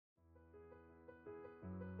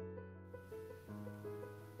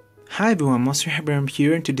Hi everyone, Monster Hyperam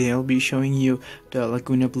here, and today I'll be showing you the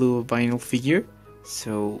Lagoona Blue vinyl figure.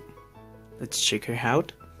 So let's check her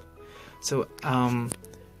out. So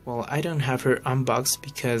well, I don't have her unboxed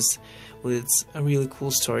because, well, it's a really cool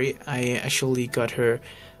story. I actually got her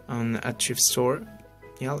on a thrift store,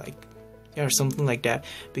 or something like that,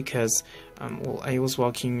 because well, I was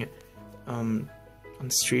walking on the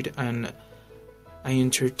street and I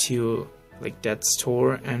entered to that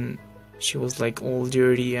store, and she was all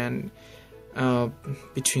dirty and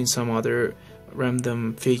between some other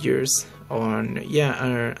random figures on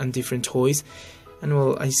different toys. And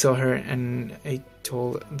well, I saw her and I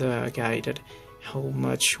told the guy that how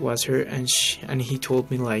much was her, and he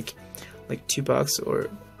told me like $2 or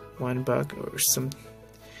 $1 or some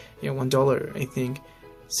 $1, I think.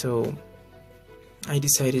 So I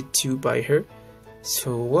decided to buy her.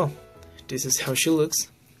 So well, this is how she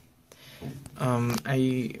looks.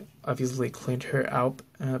 I obviously cleaned her out,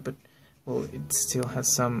 but well, it still has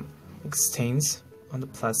some stains on the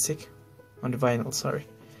plastic, on the vinyl, sorry.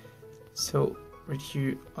 So right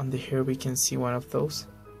here on the hair we can see one of those.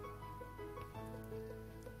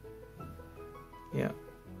 Yeah.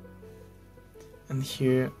 And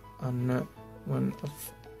here on one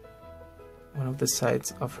of the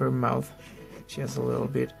sides of her mouth, she has a little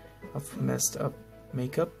bit of messed up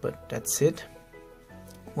makeup, but that's it.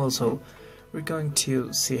 Well, so we're going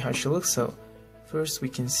to see how she looks. So first we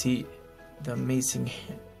can see the amazing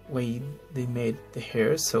way they made the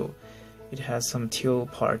hair. So it has some teal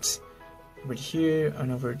parts right here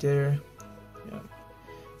and over there,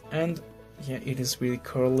 and it is really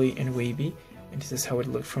curly and wavy, and this is how it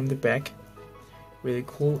looks from the back. Really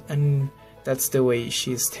cool. And that's the way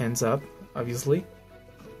she stands up, obviously.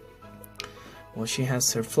 Well, she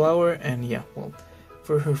has her flower, and well,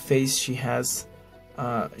 for her face she has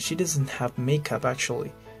she doesn't have makeup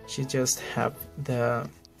actually. She just have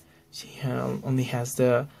only has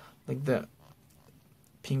the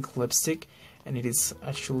pink lipstick, and it is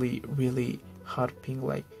actually really hot pink,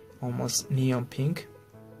 like almost neon pink,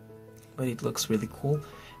 but it looks really cool.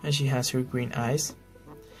 And she has her green eyes.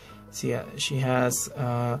 So yeah, she has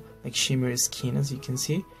shimmery skin, as you can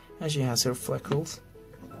see, and she has her freckles.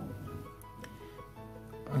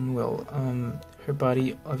 And well, her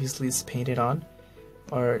body obviously is painted on,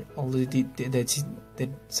 or all the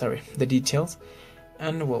details.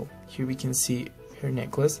 And well, here we can see her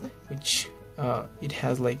necklace, which it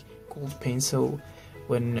has gold paint, so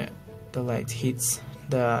when the light hits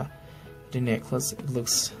the necklace, it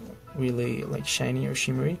looks really shiny or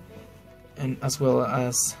shimmery. And as well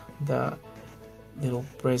as the little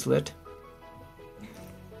bracelet.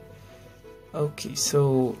 Okay,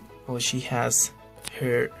 so well, she has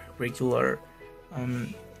her regular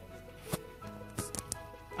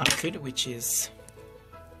outfit, which is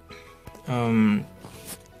the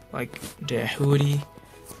hoodie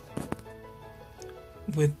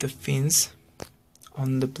with the fins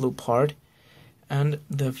on the blue part, and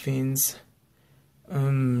the fins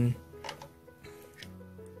the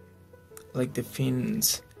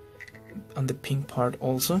fins on the pink part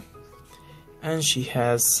also. And she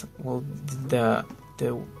has the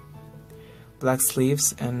black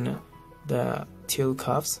sleeves and the teal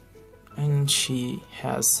cuffs, and she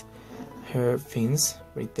has her fins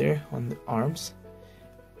right there on the arms,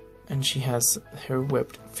 and she has her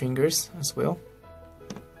webbed fingers as well.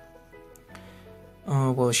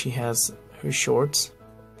 Well, she has her shorts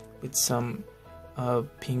with some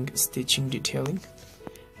pink stitching detailing,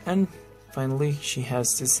 and finally she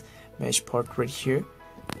has this mesh part right here,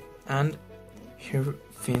 and her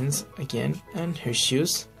fins again, and her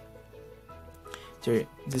shoes. They're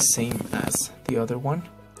the same as the other one,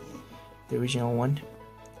 the original one.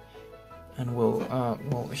 And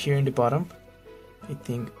well, here in the bottom, I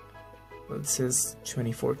think it says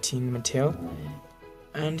 2014 Mattel,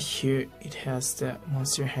 and here it has the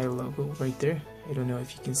Monster High logo right there. I don't know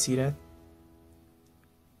if you can see that.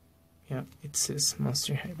 Yeah, it says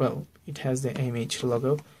Monster High. Well, it has the AMH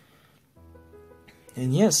logo.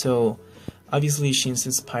 And yeah, so obviously she's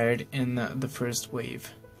inspired in the first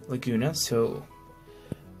wave Lagoona, so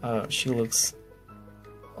she looks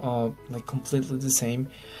completely the same,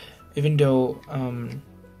 even though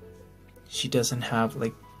she doesn't have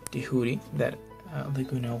the hoodie that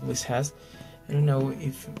Lagoona always has. I don't know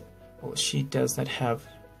if she does not have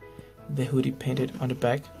the hoodie painted on the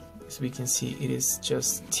back. As we can see, it is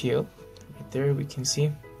just teal right there, we can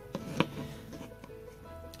see.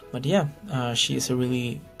 But yeah, she is a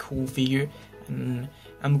really cool figure, and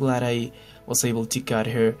I'm glad I was able to get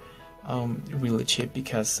her really cheap,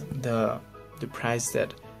 because the price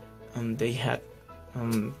that they had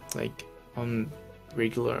on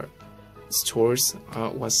regular stores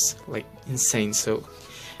was like insane, so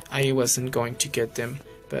I wasn't going to get them,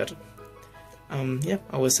 but yeah,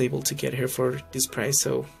 I was able to get her for this price,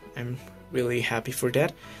 so I'm really happy for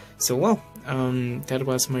that. So well, that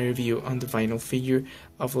was my review on the vinyl figure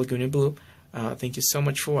of Lagoona Blue. Thank you so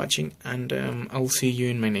much for watching, and I'll see you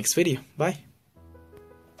in my next video. Bye!